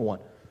question number one.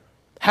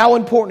 How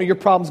important are your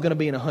problems going to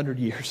be in 100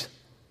 years?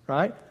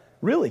 Right?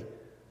 Really?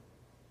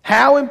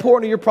 How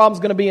important are your problems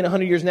going to be in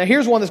 100 years? Now,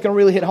 here's one that's going to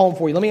really hit home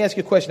for you. Let me ask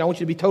you a question. I want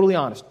you to be totally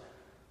honest.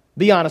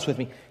 Be honest with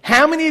me.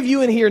 How many of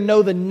you in here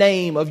know the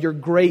name of your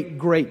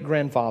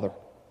great-great-grandfather?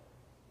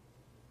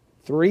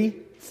 3,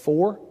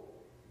 4,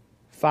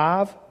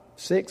 5,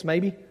 6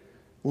 maybe?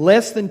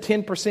 Less than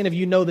 10% of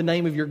you know the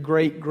name of your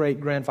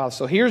great-great-grandfather.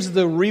 So here's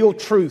the real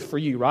truth for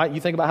you, right?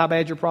 You think about how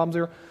bad your problems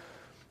are.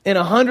 In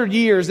 100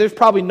 years, there's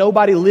probably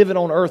nobody living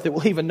on earth that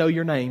will even know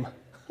your name.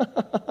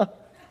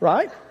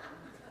 Right?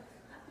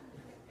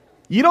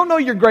 You don't know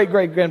your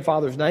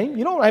great-great-grandfather's name.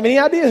 You don't have any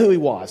idea who he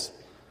was.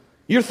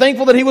 You're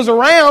thankful that he was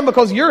around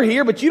because you're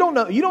here, but you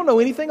don't know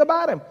anything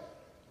about him.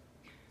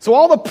 So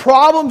all the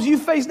problems you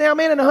face now,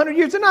 man, in 100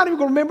 years, they're not even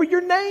going to remember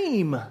your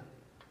name.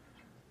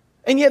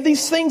 And yet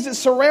these things that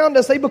surround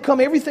us, they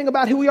become everything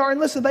about who we are. And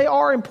listen, they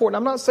are important.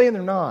 I'm not saying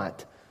they're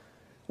not.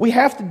 We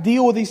have to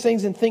deal with these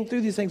things and think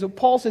through these things. But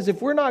Paul says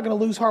if we're not going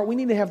to lose heart, we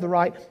need to have the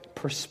right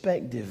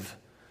perspective.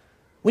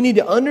 We need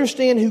to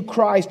understand who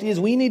Christ is.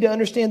 We need to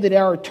understand that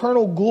our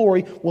eternal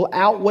glory will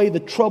outweigh the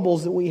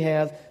troubles that we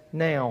have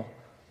now.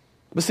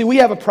 But see, we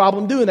have a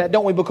problem doing that,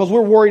 don't we? Because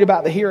we're worried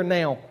about the here and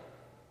now.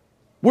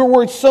 We're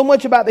worried so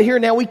much about the here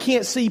and now, we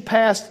can't see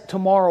past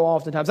tomorrow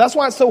oftentimes. That's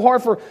why it's so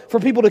hard for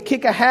people to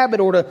kick a habit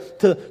or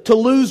to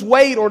lose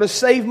weight or to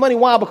save money.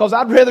 Why? Because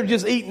I'd rather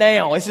just eat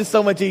now. It's just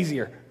so much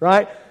easier,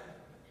 right?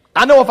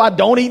 I know if I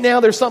don't eat now,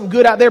 there's something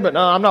good out there, but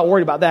no, I'm not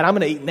worried about that. I'm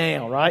going to eat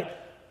now, right?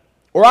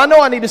 Or I know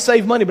I need to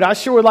save money, but I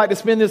sure would like to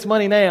spend this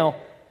money now.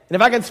 And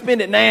if I can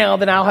spend it now,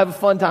 then I'll have a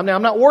fun time now.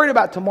 I'm not worried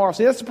about tomorrow.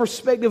 See, that's the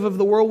perspective of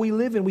the world we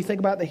live in. We think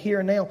about the here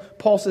and now.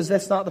 Paul says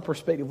that's not the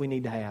perspective we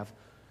need to have.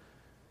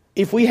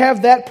 If we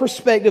have that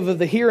perspective of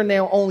the here and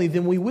now only,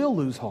 then we will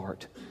lose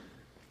heart.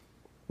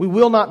 We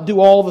will not do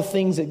all the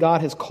things that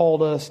God has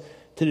called us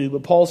to do.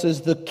 But Paul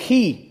says the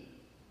key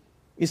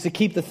is to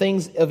keep the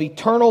things of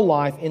eternal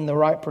life in the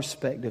right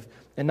perspective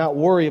and not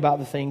worry about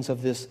the things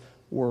of this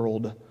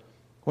world.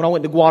 When I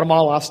went to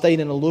Guatemala, I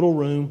stayed in a little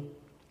room.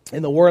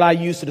 And the word I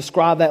used to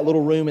describe that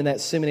little room in that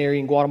seminary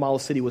in Guatemala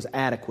City was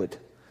adequate.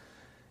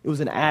 It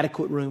was an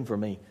adequate room for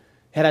me.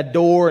 It had a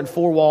door and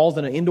 4 walls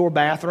and an indoor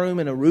bathroom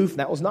and a roof, and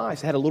that was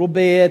nice. It had a little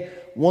bed,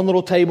 1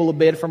 little table, a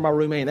bed for my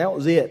roommate, and that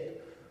was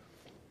it.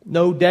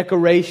 No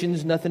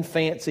decorations, nothing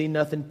fancy,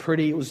 nothing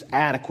pretty. It was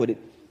adequate. It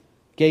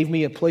gave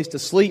me a place to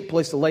sleep,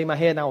 place to lay my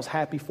head, and I was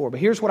happy for it. But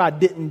here's what I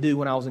didn't do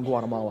when I was in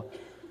Guatemala.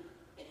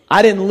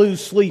 I didn't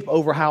lose sleep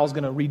over how I was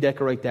going to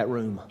redecorate that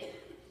room.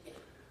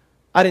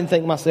 I didn't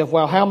think to myself,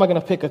 well, how am I going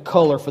to pick a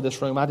color for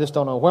this room? I just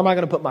don't know. Where am I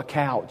going to put my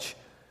couch?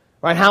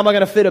 Right? How am I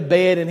going to fit a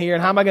bed in here?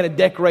 And how am I going to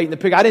decorate in the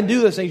picture? I didn't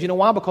do those things. You know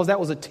why? Because that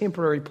was a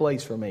temporary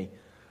place for me.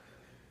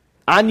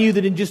 I knew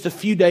that in just a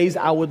few days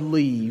I would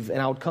leave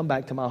and I would come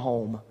back to my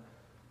home.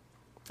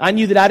 I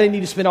knew that I didn't need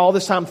to spend all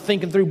this time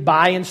thinking through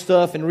buying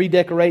stuff and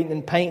redecorating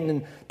and painting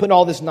and putting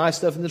all this nice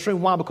stuff in this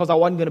room. Why? Because I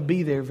wasn't going to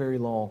be there very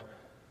long.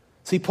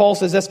 See, Paul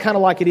says that's kind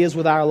of like it is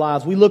with our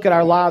lives. We look at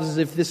our lives as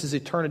if this is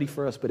eternity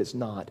for us, but it's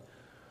not.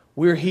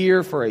 We're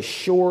here for a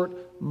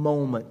short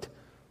moment,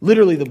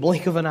 literally the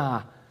blink of an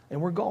eye, and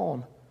we're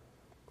gone.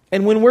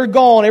 And when we're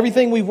gone,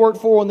 everything we've worked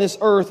for on this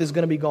earth is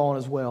going to be gone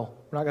as well.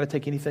 We're not going to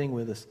take anything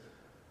with us.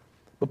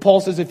 But Paul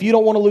says if you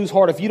don't want to lose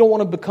heart, if you don't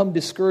want to become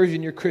discouraged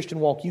in your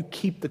Christian walk, you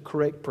keep the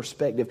correct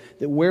perspective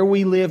that where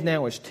we live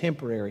now is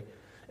temporary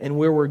and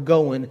where we're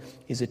going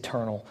is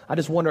eternal. I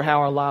just wonder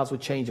how our lives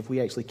would change if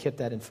we actually kept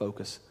that in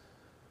focus.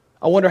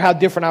 I wonder how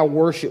different our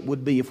worship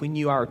would be if we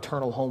knew our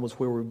eternal home was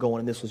where we were going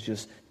and this was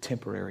just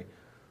temporary.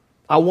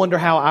 I wonder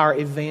how our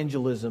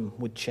evangelism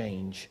would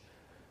change.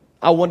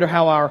 I wonder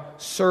how our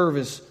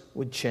service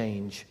would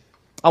change.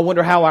 I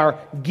wonder how our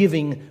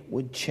giving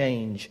would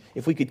change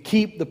if we could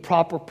keep the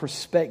proper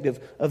perspective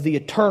of the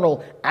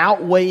eternal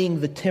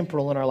outweighing the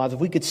temporal in our lives. If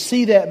we could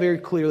see that very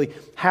clearly,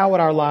 how would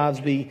our lives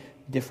be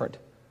different?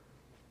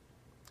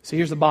 So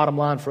here's the bottom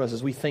line for us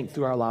as we think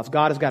through our lives.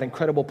 God has got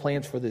incredible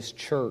plans for this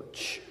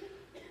church.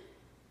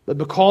 But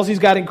because He's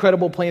got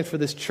incredible plans for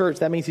this church,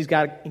 that means He's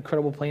got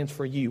incredible plans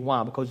for you.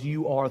 Why? Because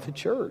you are the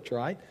church,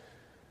 right?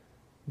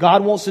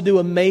 God wants to do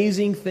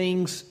amazing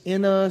things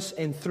in us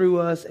and through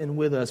us and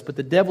with us. But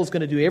the devil's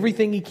going to do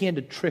everything he can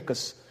to trick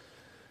us,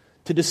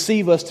 to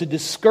deceive us, to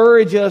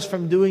discourage us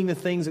from doing the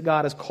things that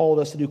God has called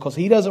us to do. Because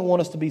he doesn't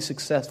want us to be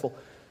successful.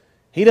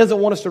 He doesn't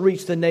want us to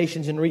reach the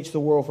nations and reach the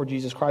world for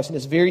Jesus Christ. And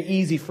it's very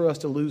easy for us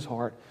to lose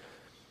heart.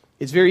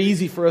 It's very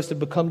easy for us to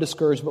become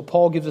discouraged. But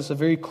Paul gives us a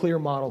very clear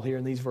model here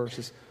in these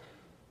verses.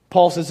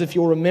 Paul says, if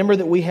you'll remember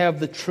that we have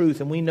the truth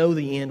and we know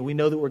the end, we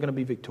know that we're going to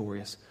be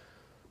victorious.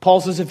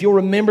 Paul says, if you'll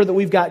remember that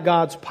we've got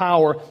God's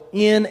power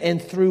in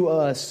and through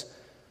us,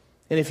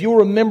 and if you'll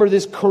remember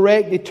this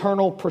correct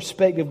eternal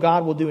perspective,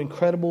 God will do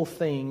incredible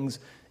things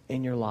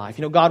in your life.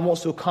 You know, God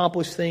wants to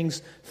accomplish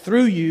things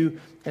through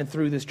you and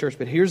through this church.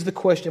 But here's the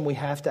question we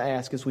have to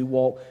ask as we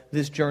walk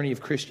this journey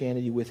of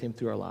Christianity with Him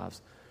through our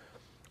lives.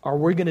 Are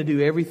we going to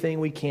do everything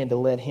we can to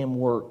let Him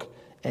work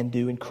and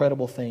do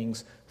incredible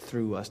things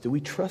through us? Do we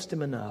trust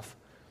Him enough?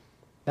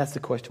 That's the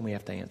question we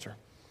have to answer.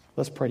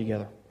 Let's pray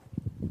together.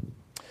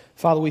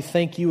 Father, we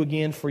thank You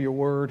again for Your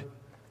Word.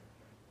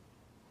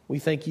 We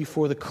thank You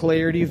for the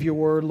clarity of Your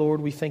Word,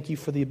 Lord. We thank You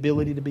for the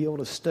ability to be able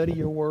to study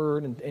Your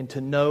Word and to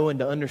know and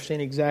to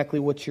understand exactly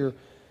what You're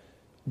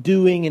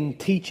doing and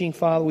teaching,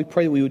 Father. We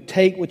pray that we would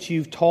take what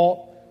You've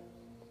taught,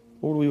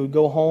 Lord, we would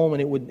go home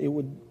and it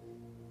would,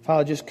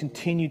 Father, just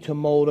continue to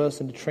mold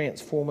us and to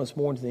transform us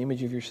more into the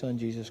image of Your Son,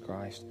 Jesus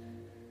Christ.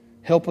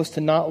 Help us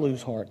to not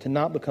lose heart, to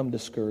not become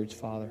discouraged,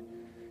 Father,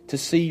 to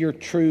see Your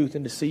truth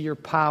and to see Your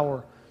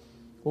power,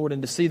 Lord,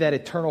 and to see that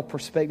eternal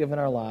perspective in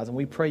our lives. And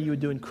we pray You would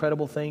do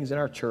incredible things in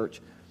our church.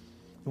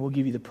 And we'll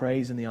give You the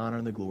praise and the honor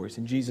and the glory. It's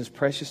in Jesus'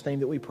 precious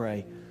name that we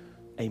pray.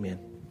 Amen.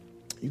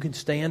 You can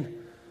stand.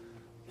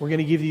 We're going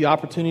to give you the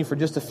opportunity for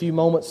just a few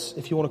moments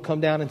if you want to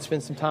come down and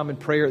spend some time in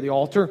prayer at the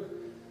altar.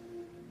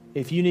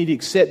 If you need to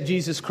accept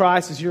Jesus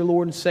Christ as your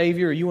Lord and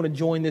Savior, or you want to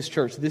join this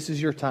church, this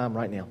is your time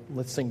right now.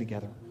 Let's sing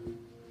together.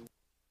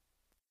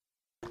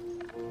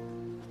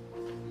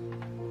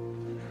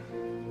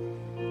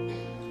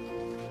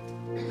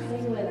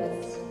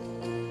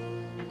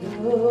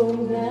 No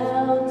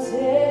mountain,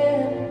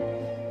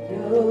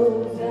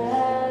 no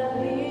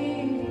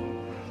valley,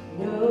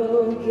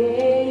 no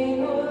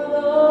gain or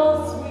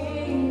loss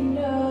we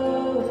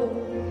know,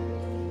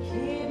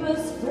 keep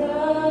us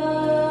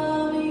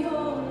from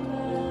Your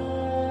love.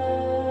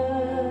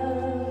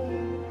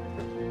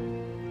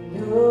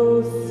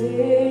 No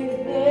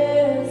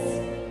sickness,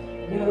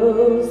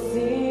 no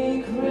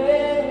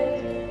secret,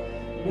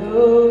 no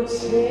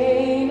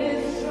chain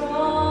is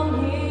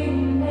strong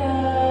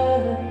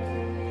enough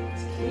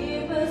to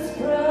keep us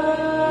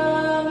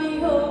from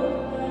Your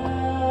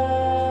love,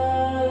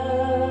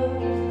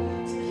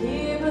 to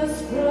keep us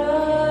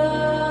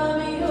from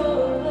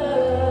Your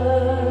love.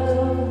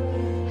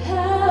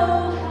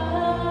 How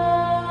high,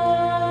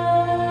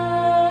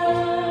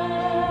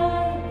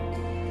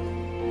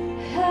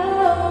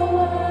 how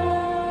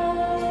wide,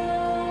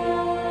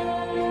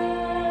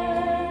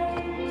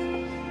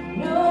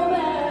 no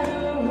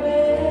matter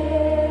where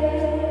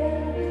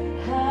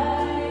I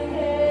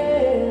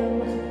am,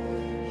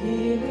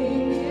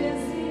 healing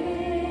is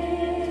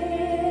in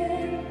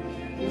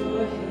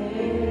Your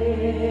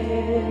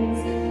hands.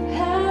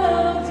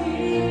 How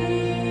deep,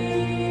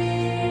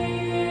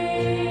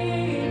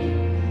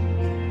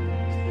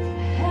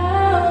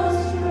 how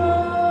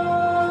strong,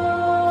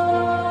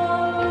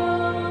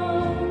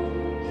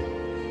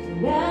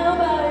 now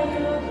by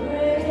Your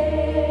grace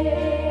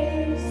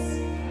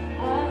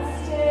I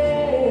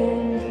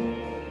stand.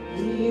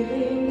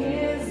 Healing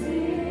is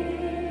in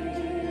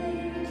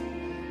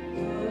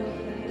Your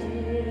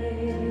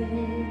hands.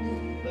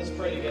 Let's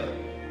pray together.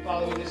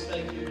 Father, we just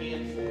thank You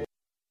again for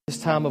this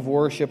time of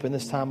worship and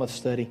this time of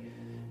study.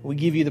 We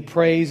give You the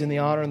praise and the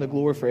honor and the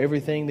glory for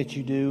everything that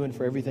You do and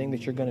for everything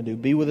that You're going to do.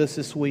 Be with us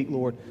this week,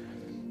 Lord.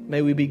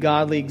 May we be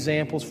godly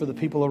examples for the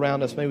people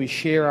around us. May we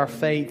share our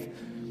faith.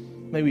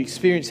 May we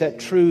experience that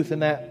truth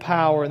and that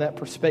power and that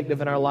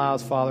perspective in our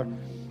lives, Father.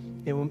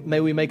 And may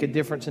we make a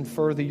difference and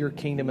further Your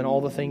kingdom in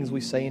all the things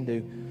we say and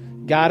do.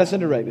 Guide us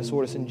and direct us,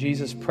 Lord. It's in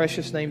Jesus'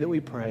 precious name that we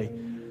pray.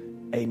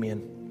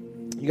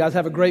 Amen. You guys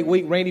have a great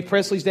week. Randy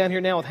Presley's down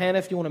here now with Hannah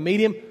if you want to meet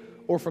him.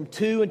 Or from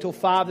 2 until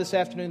 5 this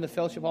afternoon in the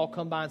fellowship hall.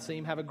 Come by and see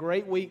him. Have a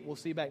great week. We'll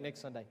see you back next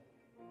Sunday.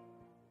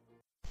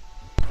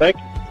 Thank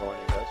you for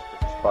joining us for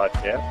this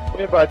podcast.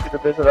 We invite you to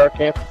visit our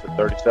campus at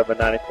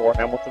 3794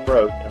 Hamilton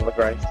Road in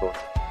LaGrange, Georgia.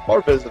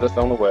 or visit us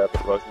on the web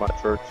at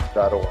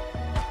rosemontchurch.org.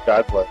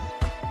 God bless.